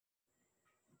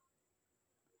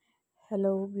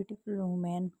Hello, beautiful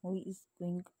woman who is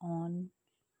going on.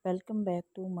 Welcome back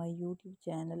to my YouTube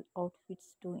channel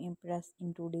Outfits to Impress.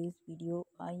 In today's video,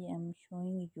 I am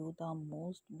showing you the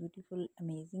most beautiful,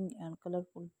 amazing, and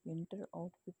colorful winter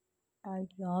outfit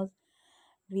ideas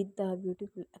with the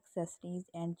beautiful accessories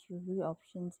and jewelry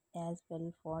options as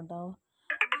well for the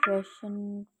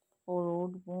fashion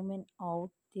forward women out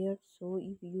there. So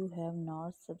if you have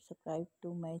not subscribed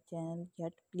to my channel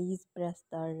yet, please press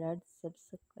the red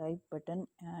subscribe button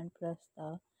and press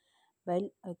the bell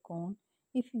icon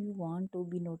if you want to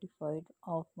be notified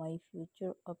of my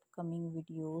future upcoming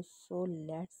videos. So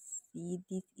let's see,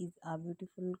 this is a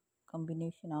beautiful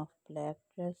combination of black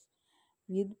dress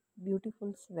with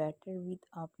beautiful sweater with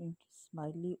a printed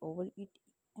smiley over it,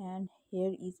 and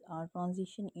here is our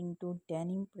transition into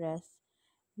denim press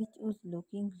which was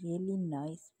looking really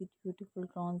nice with beautiful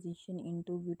transition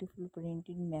into beautiful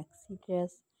printed maxi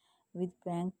dress with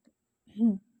pink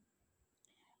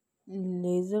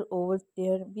laser over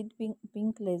there with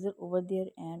pink laser over there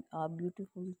and a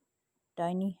beautiful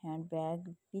tiny handbag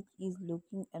which is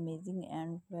looking amazing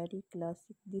and very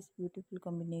classic. This beautiful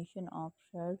combination of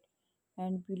shirt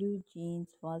and blue jeans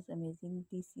was amazing.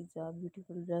 This is a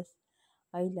beautiful dress.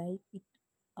 I like it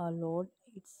a lot.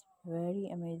 It's very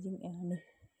amazing, and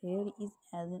here is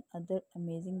another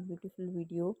amazing beautiful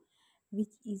video which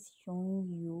is showing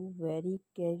you very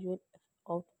casual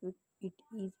outfit it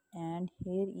is, and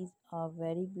here is a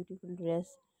very beautiful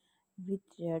dress with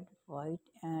red, white,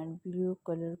 and blue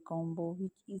color combo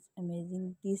which is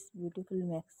amazing. This beautiful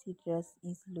maxi dress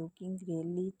is looking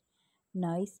really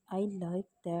nice. I like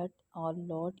that a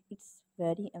lot. It's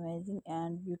very amazing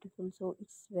and beautiful. So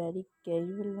it's very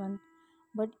casual one,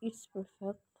 but it's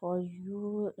perfect for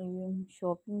you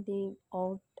shopping day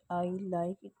out. I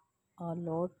like it a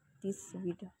lot. This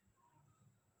with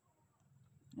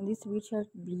this sweatshirt,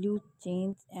 blue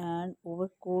jeans and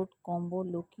overcoat combo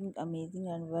looking amazing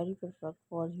and very perfect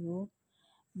for you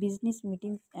business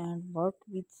meetings and work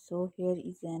with. So here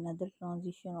is another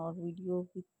transition or video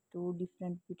with two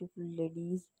different beautiful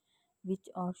ladies which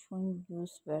are showing you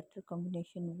sweater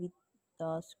combination with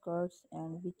the skirts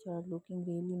and which are looking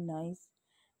really nice,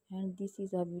 and this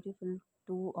is a beautiful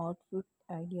two outfit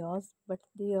ideas but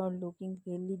they are looking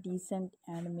really decent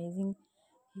and amazing.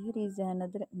 Here is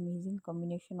another amazing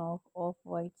combination of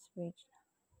off-white sweat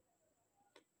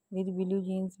with blue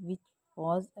jeans which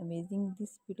was amazing.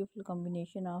 This beautiful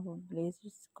combination of blazer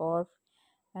scarf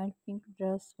and pink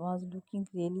dress was looking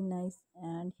really nice,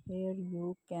 and here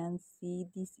you can see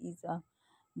this is a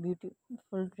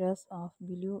beautiful dress of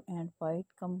blue and white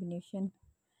combination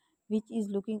which is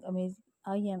looking amazing.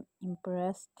 I am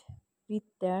impressed with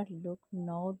that look.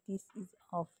 Now this is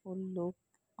a full look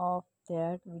of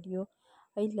that video.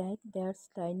 I like that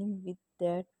styling with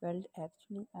that belt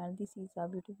actually, and this is a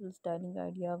beautiful styling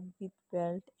idea with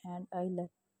belt, and I like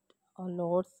a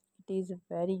lot. It is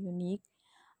very unique.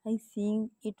 I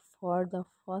seeing it for the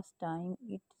first time.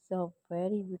 It's a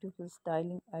very beautiful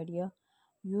styling idea.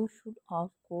 You should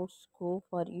of course go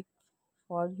for it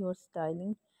for your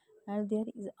styling. And there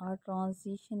is a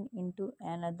transition into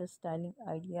another styling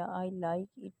idea. I like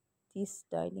it. This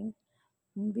styling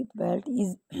with belt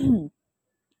is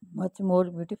much more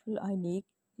beautiful. I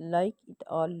like it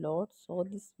a lot. So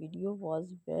this video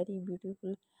was very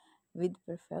beautiful with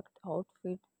perfect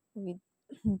outfit with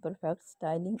perfect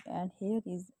styling, and here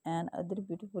is another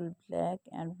beautiful black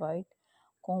and white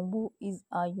combo is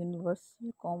a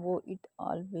universal combo. It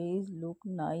always look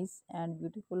nice and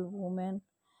beautiful woman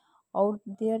out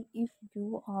there if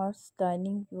you are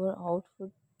styling your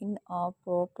outfit in a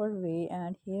proper way.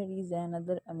 And here is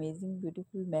another amazing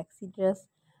beautiful maxi dress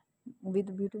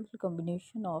with beautiful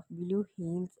combination of blue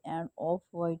heels and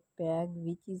off-white bag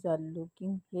which is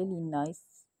looking really nice,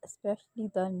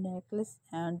 especially the necklace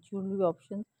and jewelry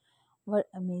options were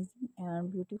amazing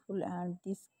and beautiful, and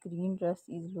this green dress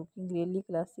is looking really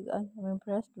classic. I am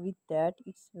impressed with that.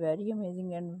 It's very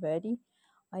amazing and very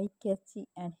eye catchy.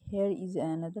 And here is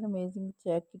another amazing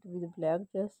jacket with black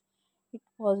dress. It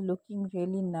was looking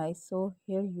really nice. So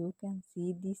here you can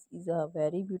see this is a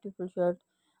very beautiful shirt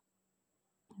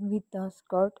with the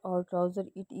skirt or trouser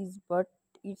it is, but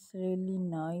it's really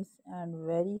nice and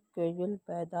very casual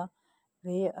by the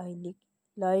way. I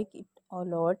like it a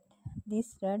lot.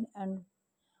 This red and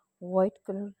white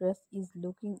color dress is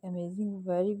looking amazing,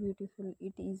 very beautiful.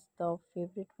 It is the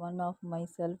favorite one of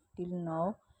myself till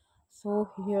now. So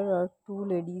here are two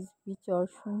ladies which are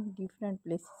showing different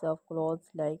places of clothes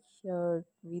like shirt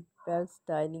with belt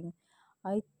styling.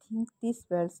 I think this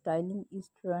belt styling is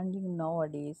trending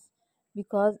nowadays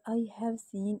because I have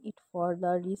seen it for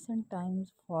the recent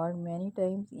times for many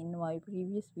times in my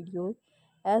previous videos.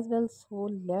 as well. So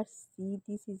let's see,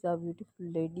 this is a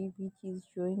beautiful lady which is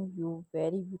showing you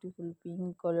very beautiful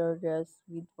pink color dress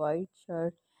with white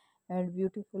shirt and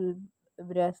beautiful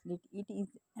bracelet it is,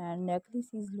 and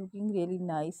necklace is looking really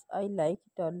nice. I like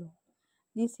it a lot.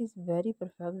 This is very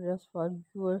perfect dress for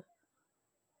your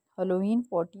Halloween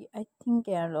party, I think,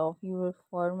 and of your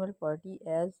formal party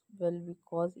as well,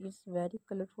 because it's very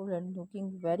colorful and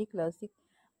looking very classic.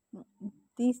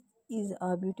 This is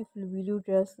a beautiful blue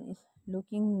dress, is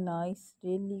looking nice,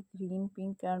 really green,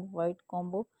 pink, and white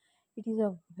combo. It is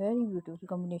a very beautiful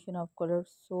combination of colors.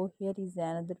 So here is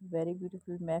another very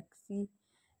beautiful maxi,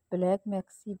 black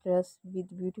maxi dress with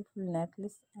beautiful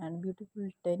necklace and beautiful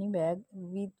tiny bag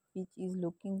with which is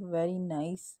looking very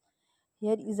nice.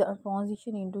 Here is a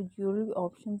transition into jewelry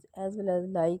options as well as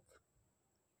like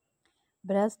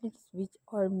bracelets which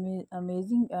are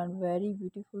amazing and very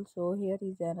beautiful. So here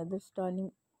is another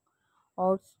styling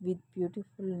out with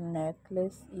beautiful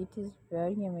necklace. It is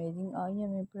very amazing. I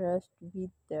am impressed with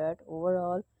that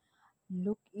overall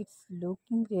look. It's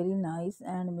looking really nice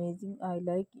and amazing. I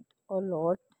like it a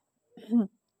lot.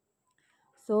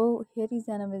 So here is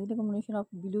an amazing combination of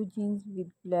blue jeans with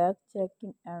black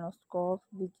jacket and a scarf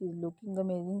which is looking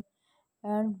amazing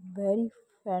and very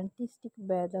fantastic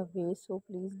by the way. So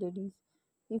please ladies,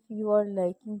 if you are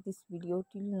liking this video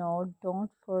till now,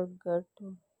 don't forget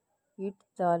to hit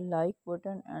the like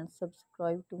button and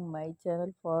subscribe to my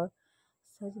channel for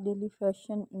such daily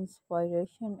fashion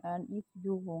inspiration. And if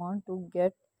you want to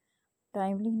get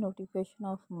timely notification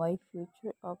of my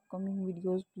future upcoming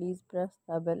videos, please press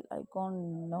the bell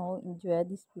icon. Now enjoy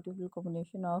this beautiful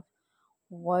combination of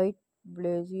white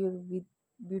blazer with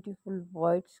beautiful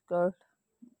white skirt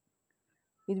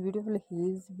with beautiful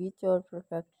heels which are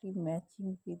perfectly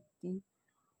matching with the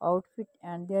outfit,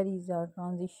 and there is a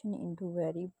transition into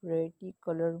very pretty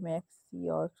color maxi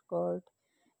or skirt.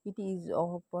 It is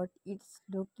off but it's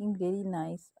looking really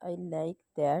nice. I like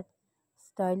that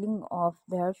styling of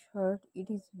that shirt. It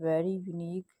is very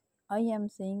unique. I am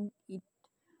saying it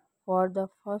for the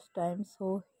first time.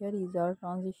 So here is our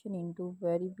transition into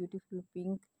very beautiful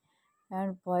pink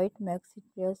and white maxi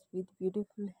dress with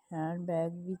beautiful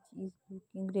handbag which is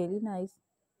looking really nice.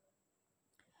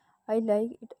 I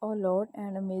like it a lot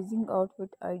and amazing outfit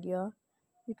idea.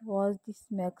 It was this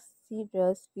maxi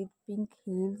dress with pink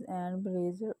heels and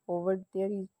blazer over there.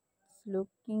 It's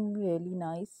looking really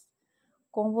nice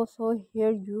combo. So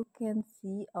here you can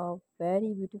see a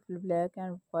very beautiful black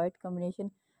and white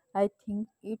combination. I think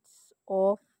it's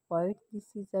off white. This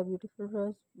is a beautiful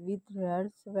dress with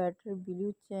red sweater,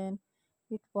 blue chain.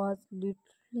 It was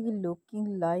literally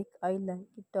looking like I like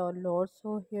it a lot.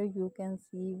 So here you can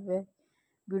see where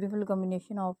beautiful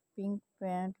combination of pink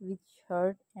pant with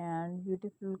shirt and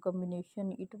beautiful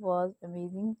combination. It was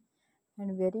amazing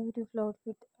and very beautiful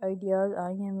outfit ideas.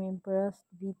 I am impressed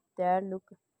with that look.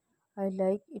 I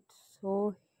like it.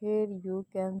 So here you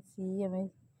can see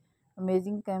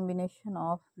amazing combination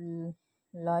of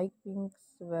light pink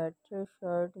sweater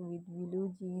shirt with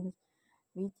blue jeans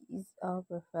which is a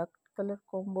perfect color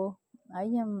combo. I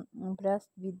am impressed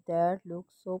with that look.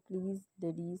 So please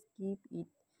ladies, keep it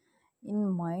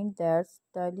in mind that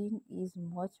styling is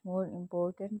much more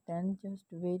important than just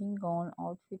wearing on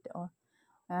outfit on,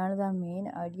 and the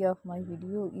main idea of my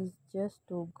video is just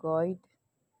guide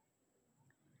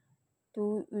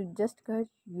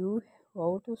you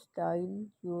how to style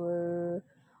your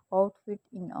outfit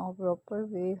in a proper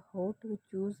way, how to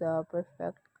choose a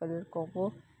perfect color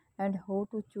combo, and how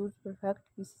to choose perfect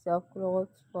pieces of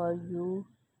clothes for you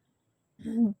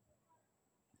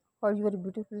for your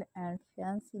beautiful and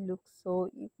fancy look. So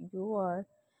if you are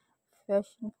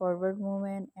fashion forward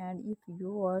woman and if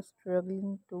you are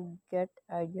struggling to get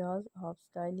ideas of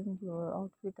styling your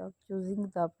outfit or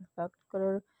choosing the perfect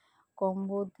color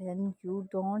combo, then you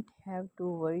don't have to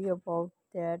worry about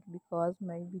that, because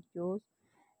my videos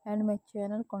and my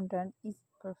channel content is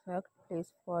perfect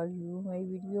place for you. My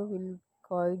video will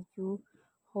guide you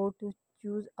how to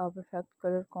choose a perfect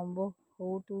color combo,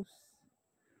 how to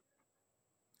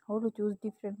choose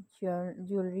different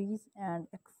jewelries and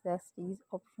accessories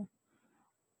option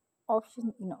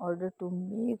in order to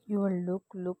make your look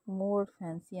more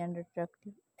fancy and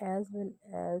attractive as well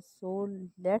as. So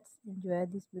let's enjoy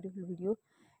this beautiful video.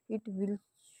 It will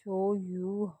show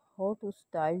you how to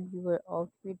style your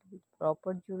outfit with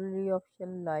proper jewelry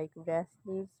option like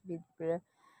bracelets with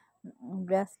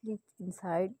bracelets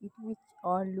inside it which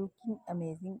are looking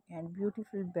amazing, and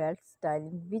beautiful belt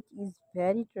styling which is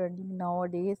very trending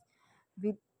nowadays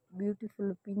with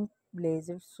beautiful pink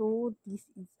blazer. So this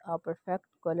is a perfect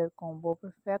color combo,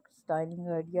 perfect styling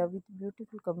idea with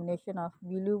beautiful combination of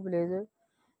blue blazer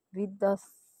with the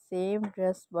same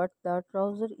dress, but the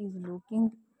trouser is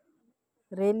looking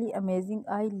really amazing.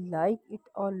 I like it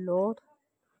a lot.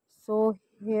 So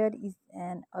here is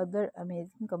an other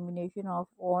amazing combination of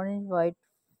orange white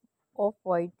off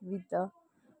white with the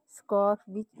scarf,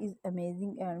 which is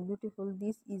amazing and beautiful.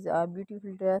 This is a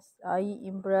beautiful dress. I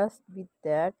impressed with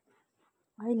that.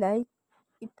 I like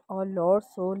it a lot.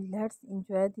 So let's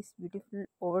enjoy this beautiful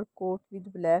overcoat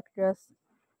with black dress,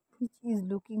 which is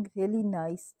looking really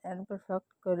nice and perfect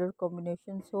color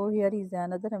combination. So here is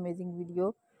another amazing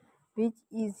video which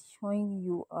is showing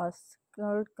you a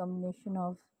skirt combination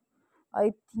of,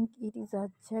 I think it is a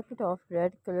jacket of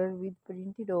red color with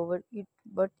printed over it,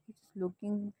 but it's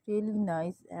looking really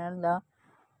nice, and the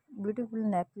beautiful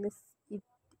necklace, it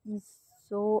is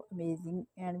so amazing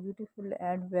and beautiful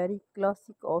and very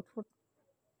classic outfit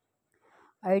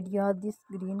idea. This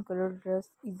green color dress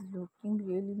is looking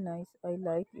really nice. I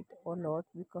like it a lot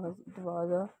because it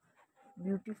was a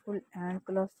beautiful and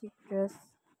classic dress,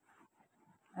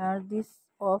 and this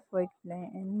off-white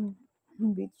plain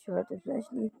with shirt,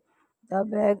 especially the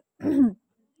bag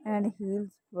and heels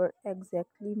were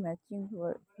exactly matching,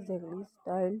 were exactly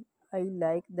style. I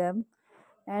like them,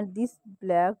 and this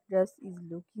black dress is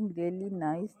looking really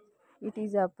nice. It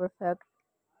is a perfect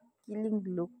killing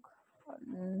look.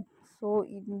 Mm, so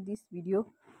in this video,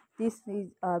 this is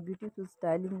a beautiful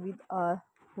styling with a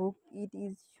hook. It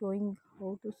is showing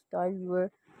how to style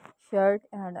your shirt,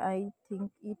 and I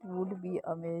think it would be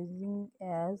amazing,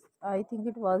 as I think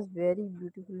it was very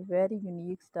beautiful, very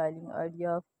unique styling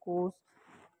idea. Of course,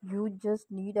 you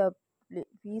just need a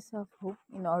piece of hook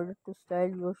in order to style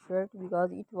your shirt,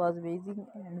 because it was amazing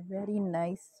and very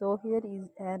nice. So here is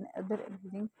an other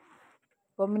amazing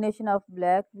combination of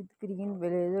black with green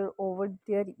blazer. Over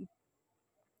there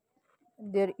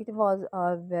it was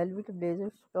a velvet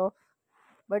blazer stuff,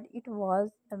 but it was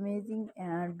amazing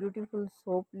and beautiful.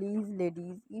 So please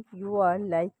ladies, if you are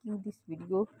liking this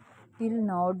video till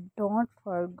now, don't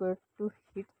forget to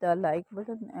hit the like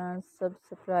button and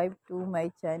subscribe to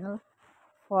my channel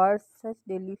for such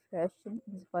daily fashion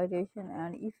inspiration.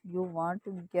 And if you want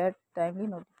to get timely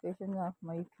notifications of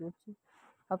my future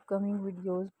upcoming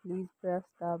videos, please press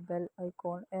the bell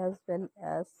icon as well,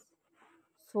 as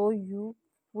so you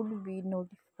would be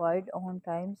notified on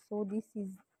time. So this is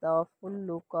the full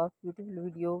look of beautiful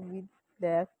video with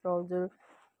black trouser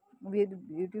with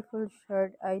beautiful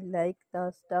shirt. I like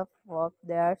the stuff of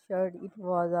that shirt. It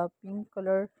was a pink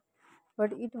color,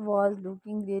 but it was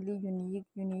looking really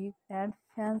unique and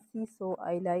fancy. So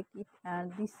I like it,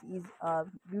 and this is a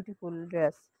beautiful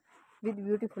dress with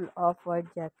beautiful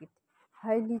off-white jacket.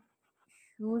 Highly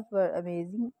shoes were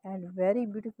amazing and very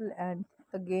beautiful, and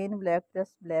again black dress,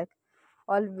 black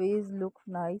always look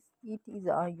nice. It is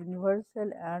a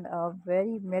universal and a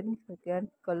very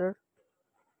magnificent color.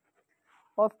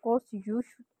 Of course, you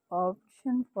should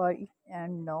option for it,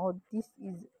 and now this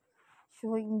is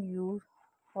showing you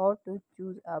how to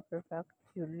choose a perfect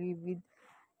jewelry with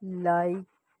like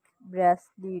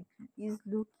bracelet is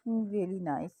looking really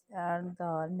nice, and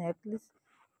the necklace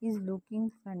is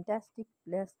looking fantastic,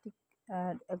 plastic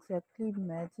and exactly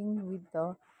matching with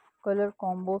the color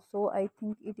combo. So I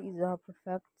think it is a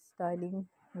perfect styling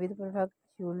with perfect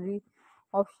jewelry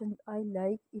options. I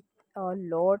like it a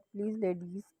lot. Please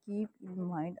ladies, keep in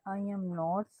mind, I am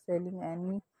not selling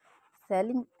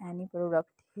any product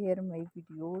here. My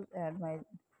videos and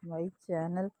my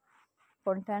channel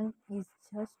content is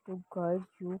just to guide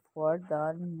you for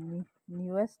the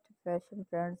newest fashion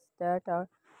trends that are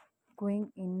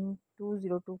going in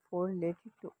 2024 related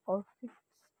to outfits,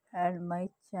 and my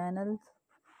channel's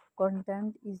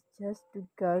content is just to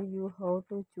guide you how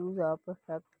to choose a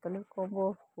perfect color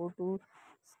combo, how to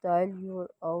style your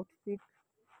outfit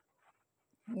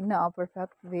in a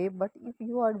perfect way. But if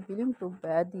you are willing to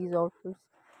buy these outfits,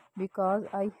 because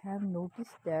I have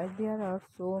noticed that there are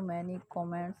so many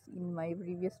comments in my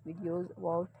previous videos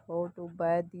about how to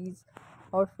buy these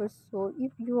outfits. So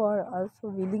if you are also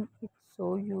willing it,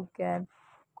 so you can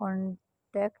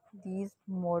contact these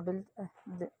models.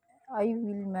 I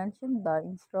will mention the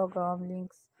Instagram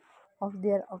links of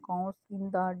their accounts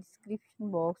in the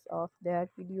description box of that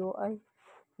video. I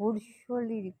would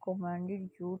surely recommended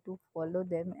you to follow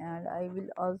them, and I will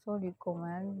also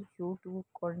recommend you to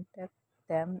contact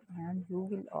them, and you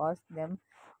will ask them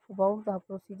about the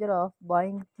procedure of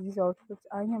buying these outfits.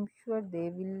 I am sure they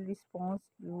will respond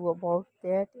you about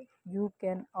that. You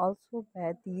can also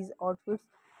buy these outfits,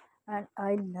 and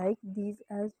I like these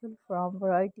as well from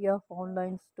variety of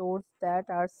online stores that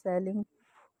are selling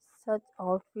such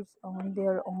outfits on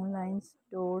their online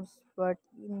stores. But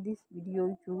in this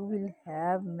video you will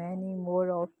have many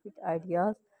more outfit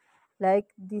ideas like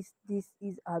this is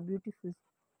a beautiful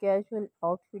casual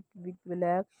outfit with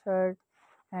black shirt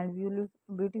and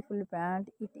beautiful pant.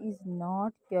 It is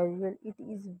not casual, it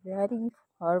is very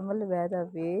formal by the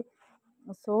way.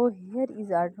 So here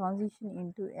is our transition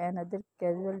into another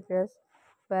casual dress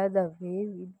by the way,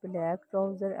 with black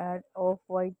trouser and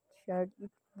off-white shirt.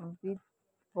 It with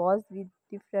was with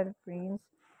different prints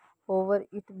over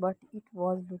it, but it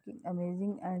was looking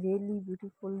amazing and really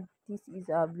beautiful. This is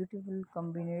a beautiful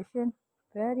combination,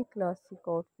 very classic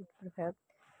outfit, perfect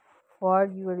for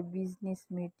your business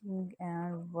meeting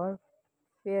and work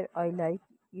fair. I like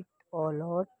it a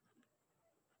lot.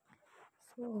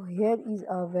 So here is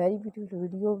a very beautiful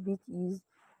video which is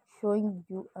showing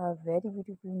you a very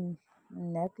beautiful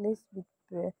necklace with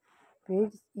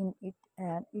beads in it,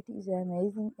 and it is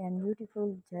amazing and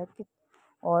beautiful jacket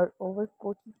or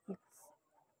overcoat. It's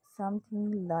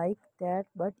something like that,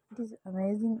 but it is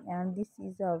amazing, and this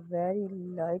is a very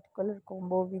light color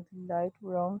combo with light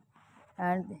brown.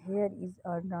 And here is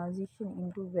a transition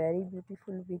into very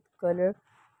beautiful with color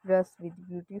dress with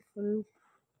beautiful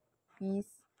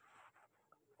piece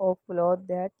of cloth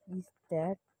that is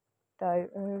that tied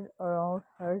around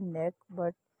her neck,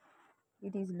 but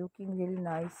it is looking really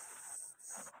nice.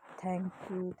 Thank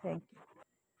you, thank you.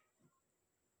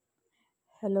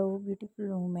 Hello, beautiful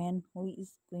woman, who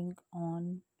is going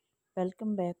on?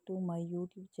 Welcome back to my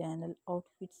YouTube channel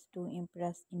Outfits to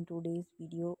Impress. In today's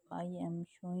video, I am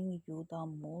showing you the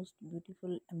most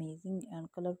beautiful, amazing, and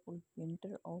colorful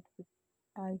winter outfit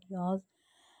ideas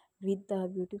with the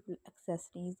beautiful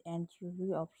accessories and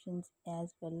jewelry options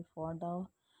as well for the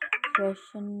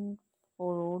fashion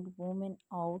forward women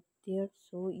out there.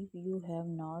 So if you have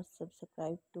not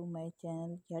subscribed to my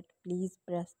channel yet, please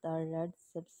press the red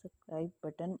subscribe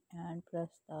button and press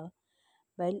the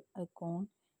bell icon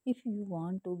if you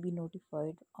want to be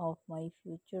notified of my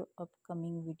future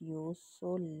upcoming videos.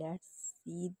 So let's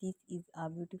see, this is a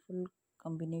beautiful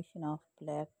combination of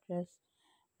black dress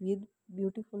with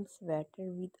beautiful sweater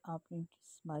with a printed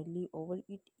smiley over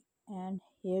it, and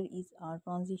here is our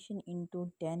transition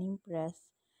into denim press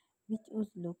which was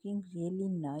looking really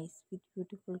nice with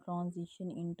beautiful transition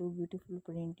into beautiful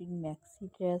printed maxi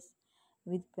dress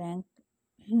with pink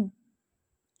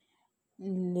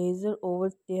laser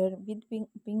over there with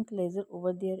pink laser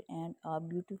over there and a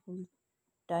beautiful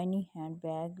tiny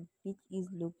handbag which is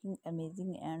looking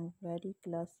amazing and very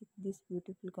classic. This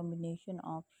beautiful combination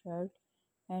of shirt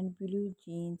and blue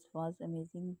jeans was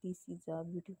amazing. This is a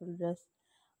beautiful dress,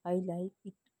 I like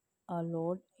it a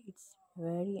lot. It's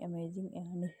very amazing,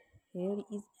 and here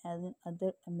is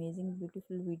another amazing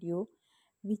beautiful video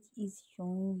which is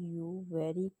showing you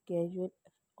very casual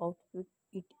outfit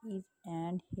it is,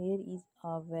 and here is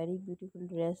a very beautiful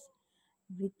dress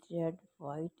with red,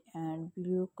 white, and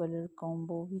blue color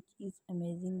combo which is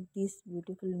amazing. This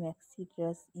beautiful maxi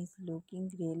dress is looking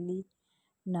really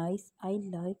nice. I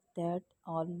like that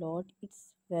a lot.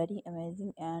 It's very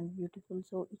amazing and beautiful.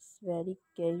 So it's very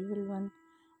casual one,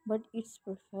 but it's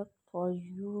perfect for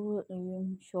you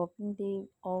shopping day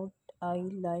out. I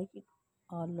like it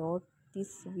a lot.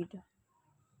 This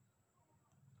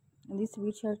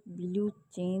sweatshirt, blue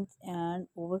jeans and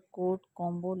overcoat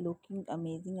combo looking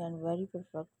amazing and very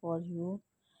perfect for you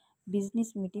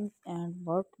business meetings and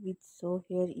work with. So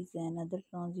here is another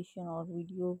transition or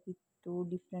video with two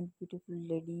different beautiful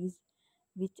ladies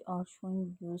which are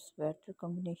showing you sweater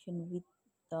combination with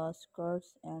the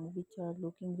skirts and which are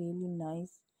looking really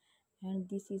nice, and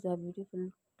this is a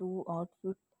beautiful two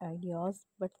outfit ideas,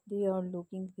 but they are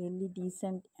looking really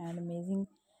decent and amazing.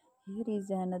 Here is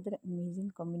another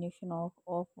amazing combination of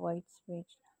off-white sweat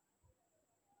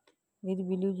with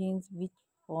blue jeans which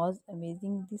was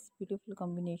amazing. This beautiful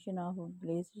combination of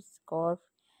blazer scarf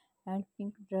and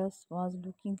pink dress was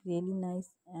looking really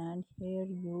nice, and here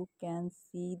you can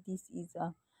see this is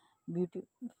a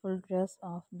beautiful dress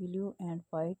of blue and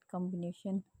white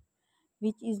combination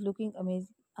which is looking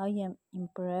amazing. I am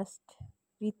impressed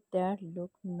with that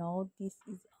look. Now this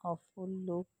is a full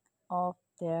look of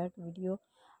that video.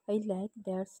 I like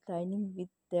that styling with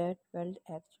that belt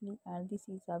actually, and this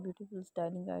is a beautiful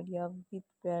styling idea with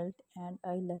belt, and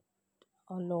I like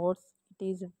a lot. It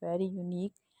is very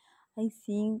unique. I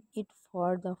seeing it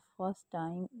for the first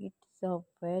time. It's a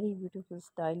very beautiful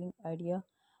styling idea.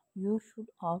 You should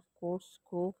of course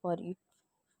go for it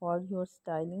for your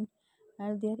styling.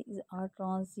 And there is a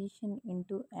transition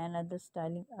into another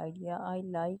styling idea. I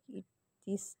like it.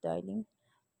 This styling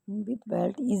with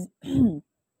belt is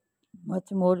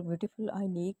much more beautiful.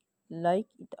 I like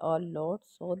it a lot.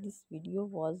 So this video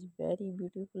was very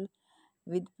beautiful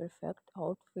with perfect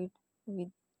outfit with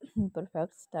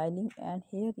perfect styling. And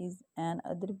here is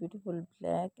another beautiful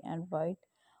black and white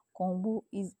combo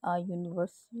is a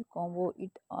universal combo.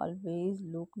 It always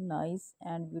look nice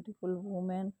and beautiful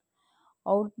woman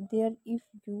out there if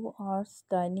you are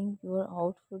styling your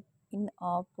outfit in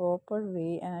a proper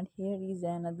way. And here is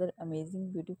another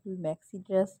amazing beautiful maxi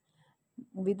dress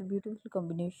with beautiful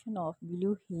combination of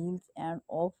blue heels and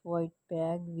off-white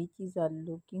bag, which is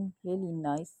looking really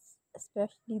nice.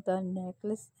 Especially the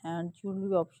necklace and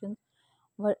jewelry options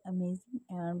were amazing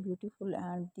and beautiful,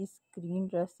 and this green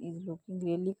dress is looking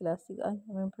really classic. I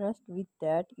am impressed with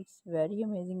that. It's very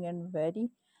amazing and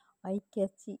very eye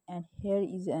catchy. And here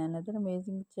is another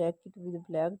amazing jacket with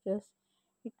black dress.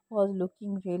 It was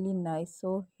looking really nice.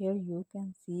 So here you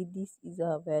can see this is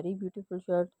a very beautiful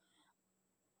shirt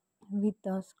with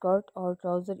a skirt or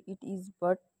trouser. It is,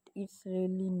 but it's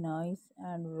really nice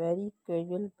and very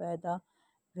casual by the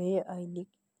way. I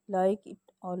like it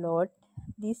a lot.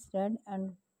 This red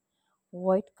and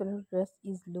white color dress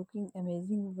is looking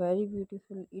amazing, very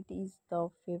beautiful. It is the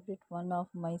favorite one of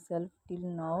myself till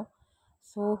now.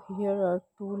 So here are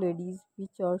two ladies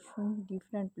which are showing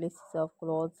different places of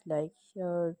clothes like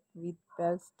shirt with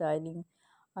belt styling.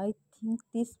 I think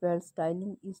this belt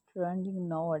styling is trending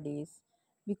nowadays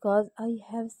because I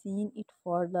have seen it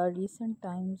for the recent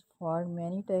times for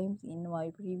many times in my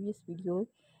previous videos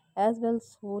as well.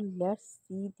 So let's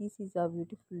see, this is a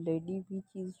beautiful lady which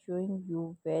is showing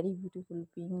you very beautiful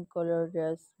pink color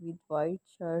dress with white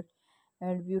shirt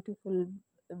and beautiful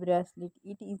bracelet.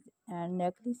 It is, and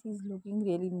necklace is looking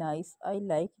really nice. I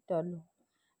like it a lot.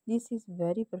 This is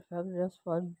very perfect dress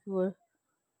for your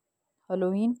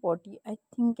Halloween party, I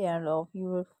think, and of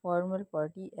your formal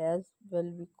party as well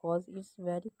because it's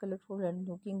very colorful and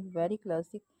looking very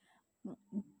classic.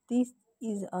 This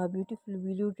is a beautiful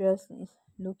blue dress, is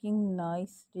looking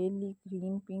nice, really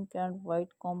green, pink, and white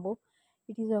combo.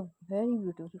 It is a very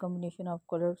beautiful combination of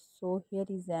colors. So here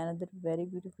is another very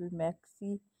beautiful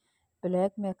maxi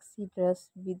black maxi dress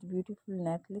with beautiful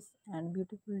necklace and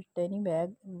beautiful tiny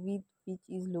bag with which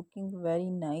is looking very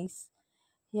nice.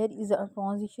 Here is a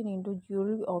transition into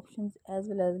jewelry options as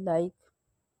well as like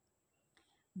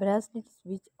bracelets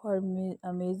which are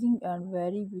amazing and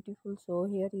very beautiful. So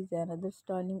here is another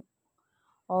styling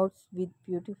out with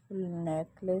beautiful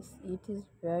necklace. It is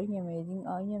very amazing.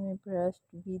 I am impressed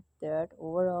with that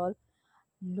overall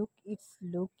look. It's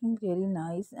looking really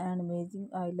nice and amazing.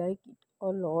 I like it a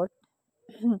lot.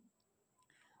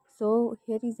 So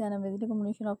here is an amazing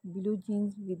combination of blue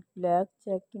jeans with black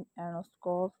jacket and a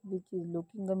scarf which is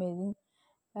looking amazing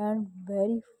and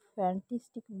very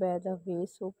fantastic by the way.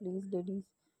 So please ladies,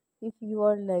 if you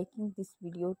are liking this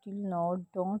video till now,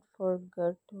 don't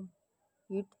forget to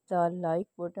hit the like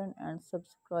button and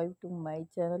subscribe to my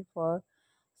channel for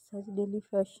such daily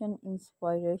fashion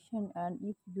inspiration. And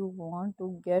if you want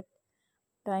to get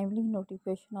timely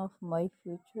notification of my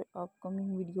future upcoming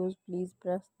videos, please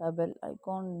press the bell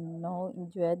icon. Now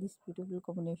enjoy this beautiful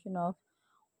combination of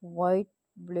white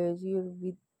blazer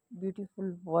with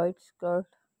beautiful white skirt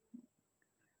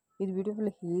with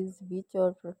beautiful heels which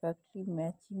are perfectly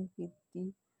matching with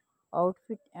the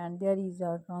outfit. And there is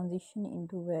a transition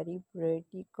into very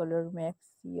pretty color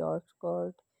maxi or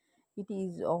skirt. It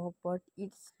is off but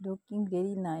it's looking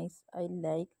really nice. I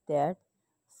like that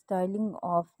styling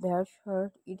of that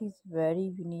shirt. It is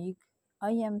very unique.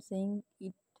 I am saying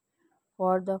it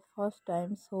for the first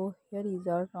time. So here is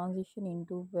our transition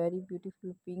into very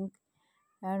beautiful pink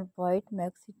and white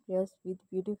maxi dress with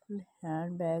beautiful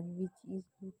handbag which is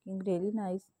looking really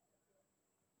nice.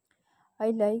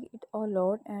 I like it a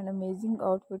lot and amazing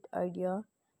outfit idea.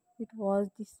 It was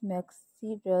this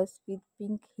maxi dress with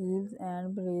pink heels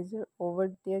and blazer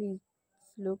over there is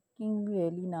looking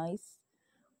really nice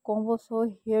combo.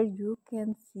 So here you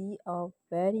can see a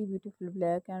very beautiful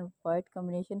black and white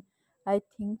combination. I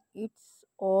think it's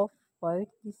off white.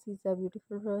 This is a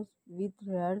beautiful dress with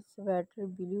red sweater,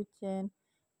 blue chain.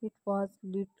 It was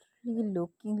literally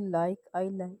looking like I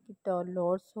like it a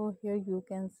lot. So here you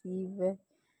can see where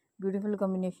beautiful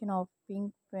combination of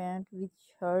pink pant with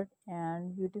shirt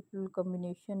and beautiful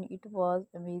combination. It was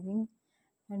amazing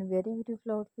and very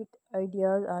beautiful outfit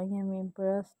ideas. I am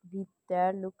impressed with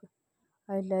that look.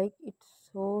 I like it.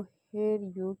 So here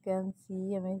you can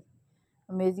see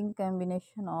amazing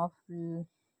combination of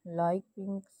light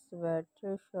pink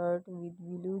sweater shirt with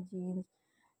blue jeans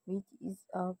which is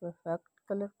a perfect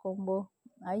color combo.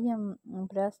 I am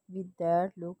impressed with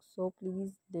that look. So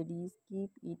please ladies, keep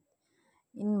it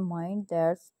in mind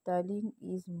that styling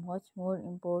is much more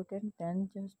important than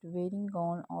just wearing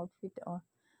on outfit on.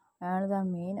 And the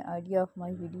main idea of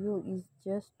my video is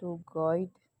just to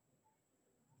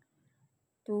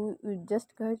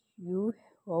just guide you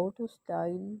how to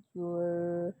style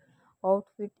your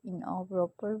outfit in a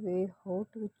proper way, how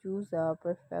to choose a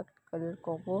perfect color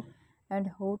combo, and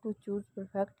how to choose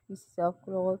perfect pieces of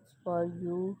clothes for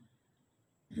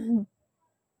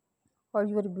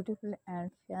your beautiful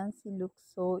and fancy look.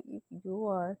 So if you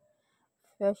are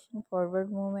fashion forward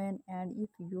woman and if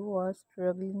you are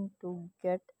struggling to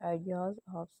get ideas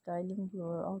of styling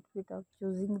your outfit or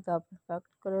choosing the perfect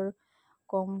color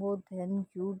combo, then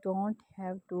you don't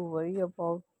have to worry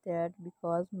about that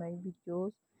because my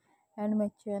videos and my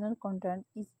channel content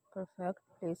is perfect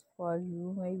place for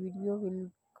you. My video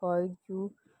will guide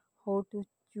you how to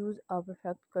choose a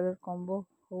perfect color combo,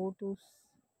 how to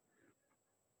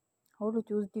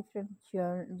choose different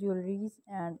jewelries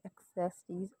and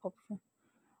accessories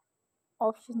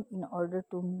option in order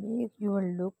to make your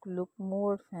look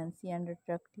more fancy and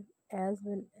attractive as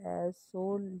well as.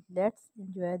 So let's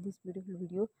enjoy this beautiful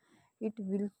video. It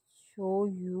will show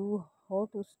you how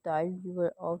to style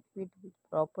your outfit with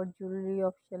proper jewelry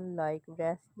option like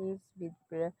bracelets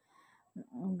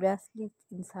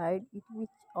inside it which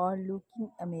are looking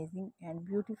amazing and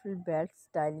beautiful belt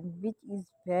styling which is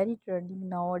very trending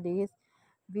nowadays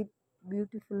with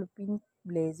beautiful pink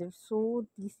blazer. So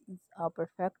this is a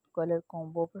perfect color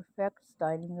combo, perfect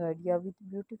styling idea with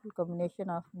beautiful combination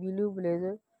of blue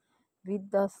blazer with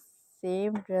the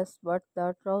same dress but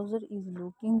the trouser is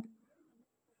looking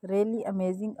really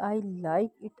amazing. I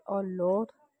like it a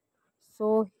lot.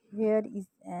 So here is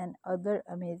an other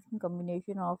amazing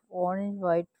combination of orange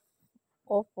white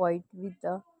off white with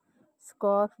the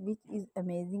scarf which is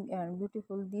amazing and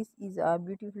beautiful. This is a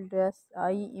beautiful dress.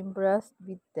 I impressed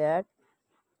with that.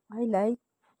 I like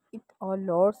it a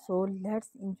lot. So let's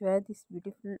enjoy this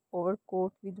beautiful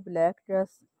overcoat with black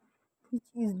dress which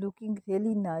is looking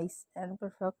really nice and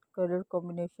perfect color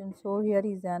combination. So here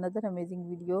is another amazing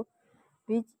video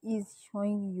which is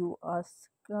showing you a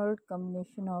skirt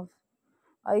combination of,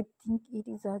 I think it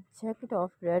is a jacket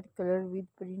of red color with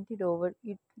printed over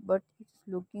it, but it's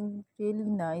looking really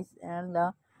nice and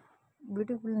the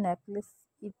beautiful necklace.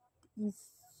 It is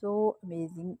so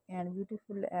amazing and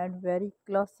beautiful and very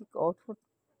classic outfit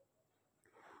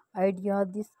idea.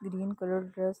 This green color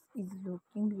dress is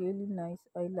looking really nice.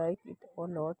 I like it a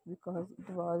lot because it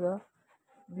was a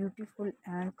beautiful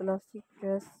and classic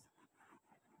dress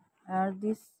and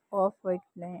this off-white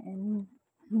plain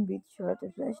with shirt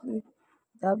especially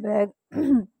the bag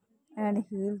and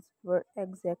heels were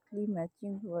exactly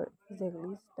matching were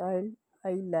exactly style.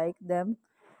 I like them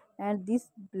and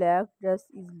this black dress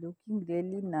is looking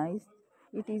really nice.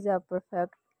 It is a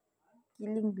perfect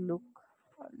killing look.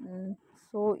 Mm,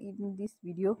 so in this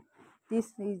video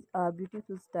this is a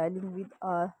beautiful styling with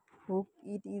a hook.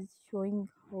 It is showing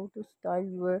how to style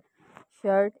your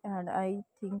shirt and I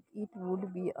think it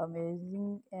would be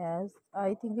amazing as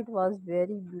I think it was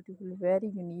very beautiful,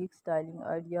 very unique styling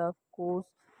idea. Of course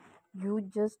you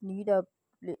just need a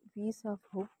piece of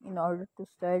hook in order to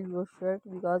style your shirt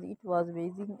because it was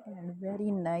amazing and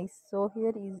very nice. So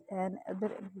here is an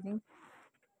other amazing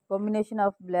combination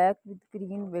of black with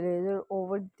green blazer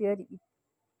over there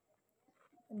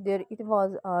it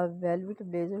was a velvet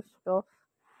blazer stuff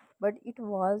but it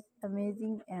was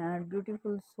amazing and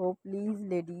beautiful. So please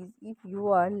ladies, if you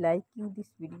are liking this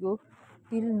video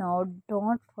till now,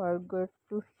 don't forget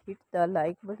to hit the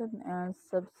like button and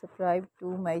subscribe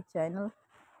to my channel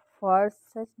for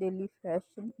such daily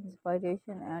fashion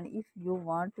inspiration. And if you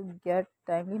want to get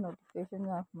timely notifications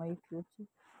of my future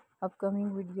upcoming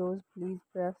videos, please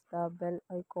press the bell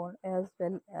icon as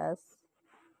well as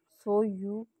so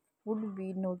you would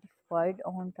be notified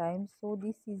on time. So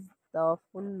this is the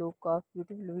full look of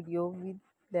beautiful video with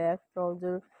black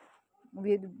trouser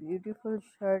with beautiful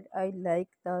shirt. I like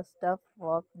the stuff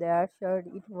of that shirt.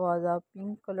 It was a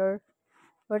pink color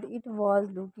but it was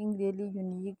looking really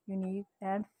unique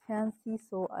and fancy.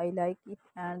 So I like it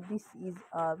and this is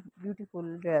a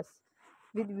beautiful dress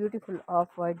with beautiful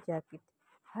off-white jacket.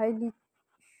 Highly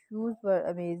shoes were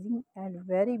amazing and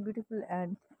very beautiful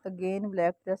and again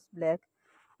black dress black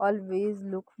always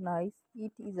look nice.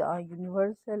 It is a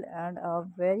universal and a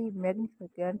very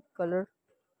magnificent color.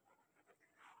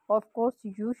 Of course,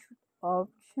 you should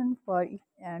option for it.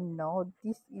 And now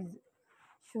this is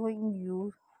showing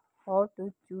you how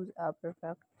to choose a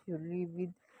perfect jewelry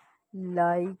with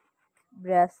like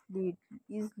bracelet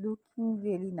is looking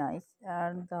really nice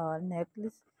and the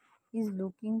necklace is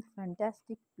looking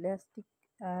fantastic plastic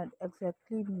and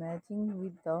exactly matching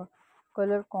with the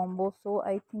color combo. So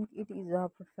I think it is a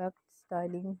perfect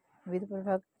styling with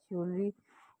perfect jewelry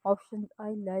options. I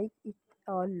like it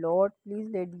a lot. Please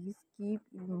ladies keep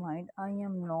in mind I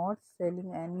am not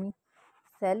selling any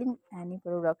selling any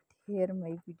product. Here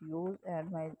my videos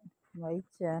and my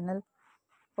channel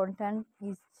content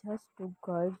is just to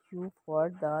guide you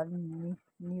for the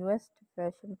newest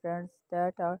fashion trends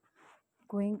that are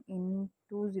going in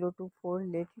 2024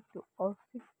 related to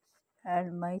outfits,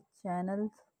 and my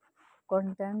channel's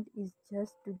content is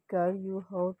just to guide you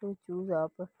how to choose a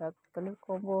perfect color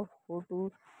combo, how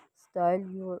to style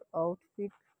your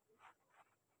outfit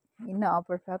in a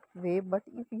perfect way. But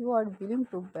if you are willing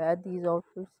to buy these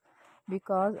outfits,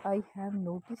 because I have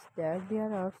noticed that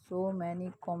there are so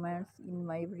many comments in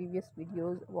my previous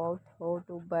videos about how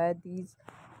to buy these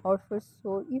outfits,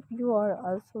 so if you are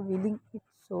also willing it,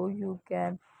 so you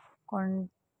can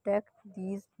contact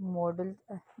these models.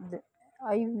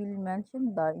 I will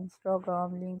mention the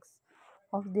Instagram links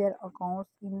of their accounts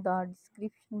in the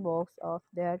description box of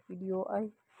that video. I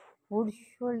would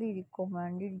surely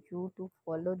recommended you to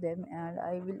follow them, and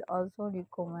I will also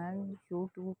recommend you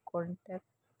to contact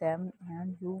them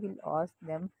and you will ask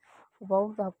them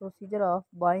about the procedure of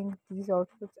buying these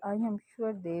outfits. I am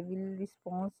sure they will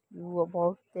respond you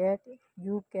about that.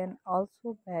 You can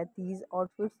also buy these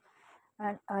outfits,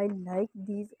 and I like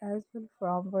these as well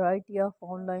from variety of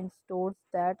online stores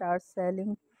that are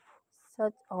selling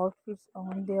such outfits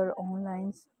on their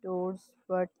online stores.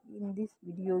 But in this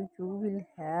video you will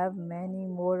have many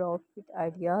more outfit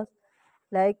ideas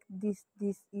like this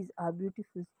is a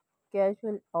beautiful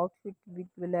casual outfit with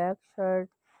black shirt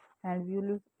and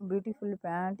beautiful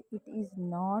pant. It is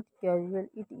not casual,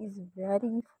 it is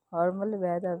very formal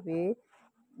by the way.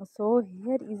 So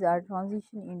here is our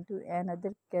transition into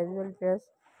another casual dress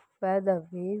by the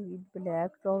way, with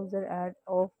black trouser and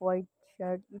off-white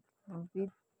shirt. It with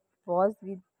was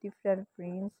with different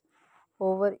prints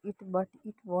over it, but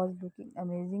it was looking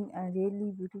amazing and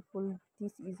really beautiful.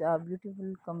 This is a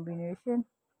beautiful combination,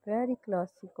 very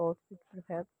classic outfit,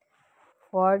 perfect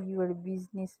for your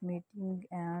business meeting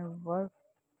and work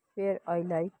fair. I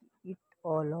like it a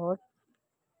lot.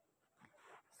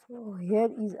 So here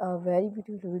is a very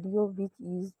beautiful video which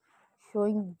is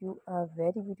showing you a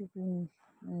very beautiful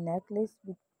necklace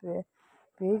with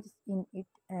beads in it,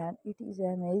 and it is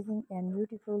amazing and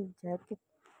beautiful jacket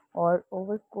or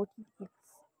overcoat. It's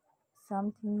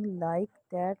something like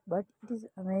that, but it is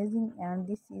amazing, and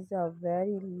this is a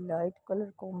very light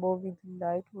color combo with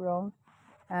light brown.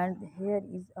 And here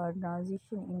is a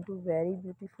transition into very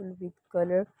beautiful with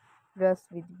color dress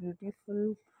with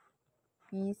beautiful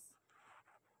piece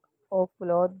of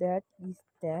cloth that is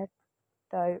that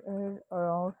tied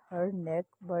around her neck,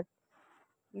 but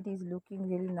it is looking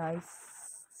really nice.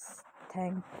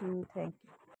 Thank you, thank you.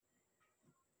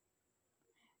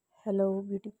 Hello,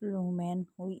 beautiful woman,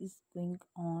 who is going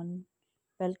on?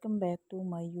 Welcome back to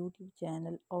my YouTube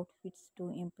channel Outfits to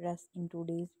Impress. In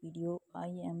today's video, I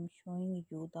am showing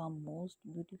you the most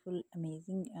beautiful,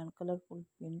 amazing, and colorful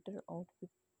winter outfit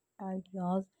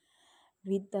ideas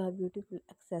with the beautiful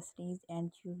accessories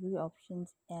and jewelry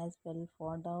options as well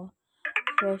for the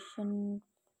fashion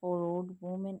forward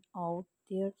women out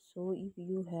there. So if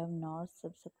you have not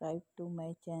subscribed to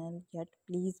my channel yet,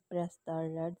 please press the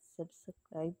red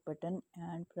subscribe button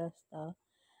and press the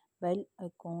bell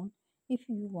icon if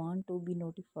you want to be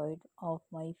notified of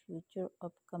my future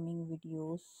upcoming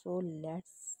videos. So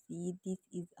let's see, this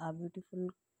is a beautiful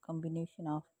combination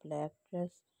of black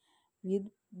dress with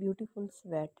beautiful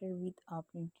sweater with a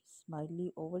printed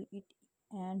smiley over it,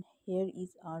 and here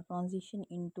is our transition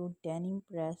into denim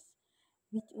press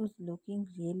which was looking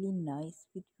really nice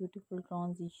with beautiful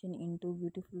transition into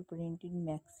beautiful printed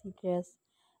maxi dress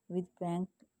with bank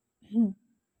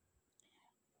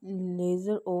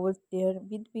laser over there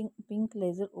with pink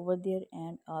laser over there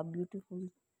and a beautiful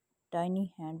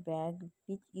tiny handbag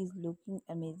which is looking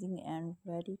amazing and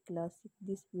very classic.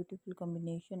 This beautiful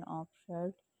combination of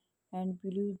shirt and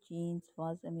blue jeans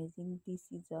was amazing. This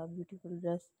is a beautiful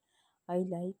dress, I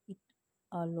like it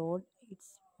a lot.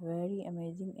 It's very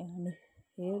amazing, and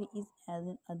here is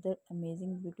another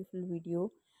amazing beautiful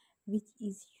video which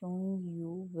is showing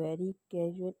you very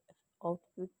casual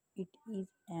outfit it is,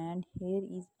 and here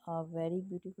is a very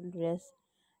beautiful dress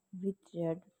with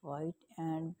red, white,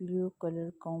 and blue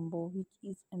color combo which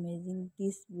is amazing.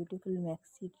 This beautiful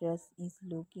maxi dress is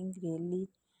looking really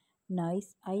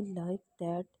nice. I like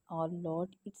that a lot.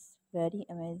 It's very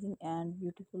amazing and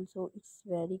beautiful. So it's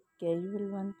very casual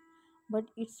one, but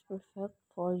it's perfect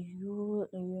for you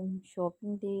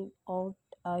shopping day out.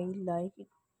 I like it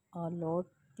a lot.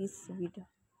 This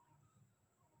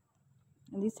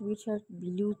sweatshirt,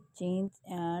 blue jeans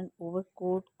and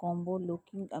overcoat combo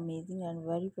looking amazing and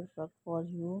very perfect for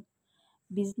you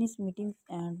business meetings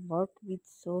and work with.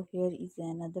 So here is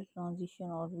another transition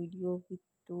or video with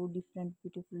two different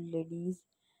beautiful ladies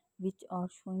which are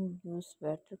showing you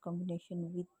sweater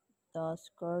combination with the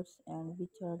skirts and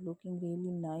which are looking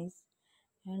really nice.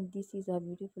 And this is a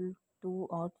beautiful two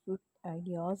outfit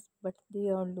ideas, but they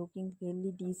are looking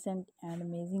really decent and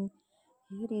amazing.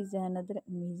 Here is another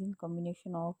amazing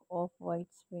combination of off-white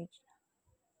sweat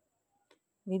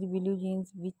with blue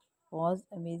jeans, which was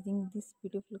amazing. This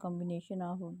beautiful combination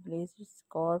of blazer,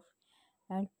 scarf,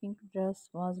 and pink dress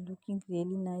was looking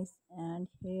really nice. And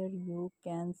here you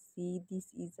can see this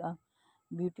is a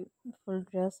beautiful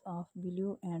dress of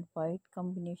blue and white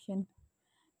combination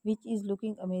which is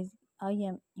looking amazing. I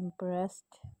am impressed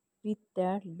with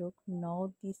that look.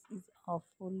 Now this is a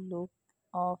full look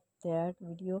of that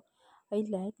video. I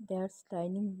like that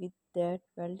styling with that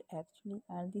belt actually,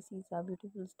 and this is a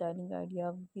beautiful styling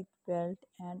idea with belt,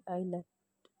 and I like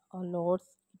a lot.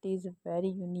 It is very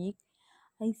unique.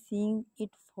 I seeing it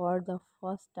for the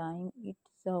first time.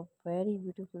 It's a very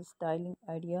beautiful styling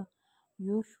idea.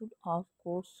 You should of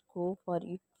course go for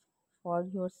it for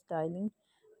your styling.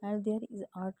 And there is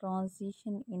a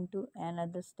transition into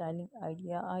another styling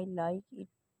idea. I like it.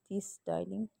 This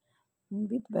styling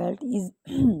with belt is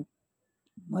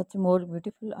much more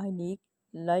beautiful. I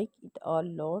like it a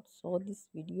lot. So this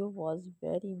video was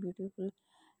very beautiful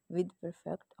with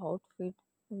perfect outfit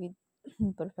with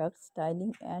perfect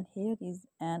styling. And here is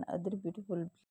another beautiful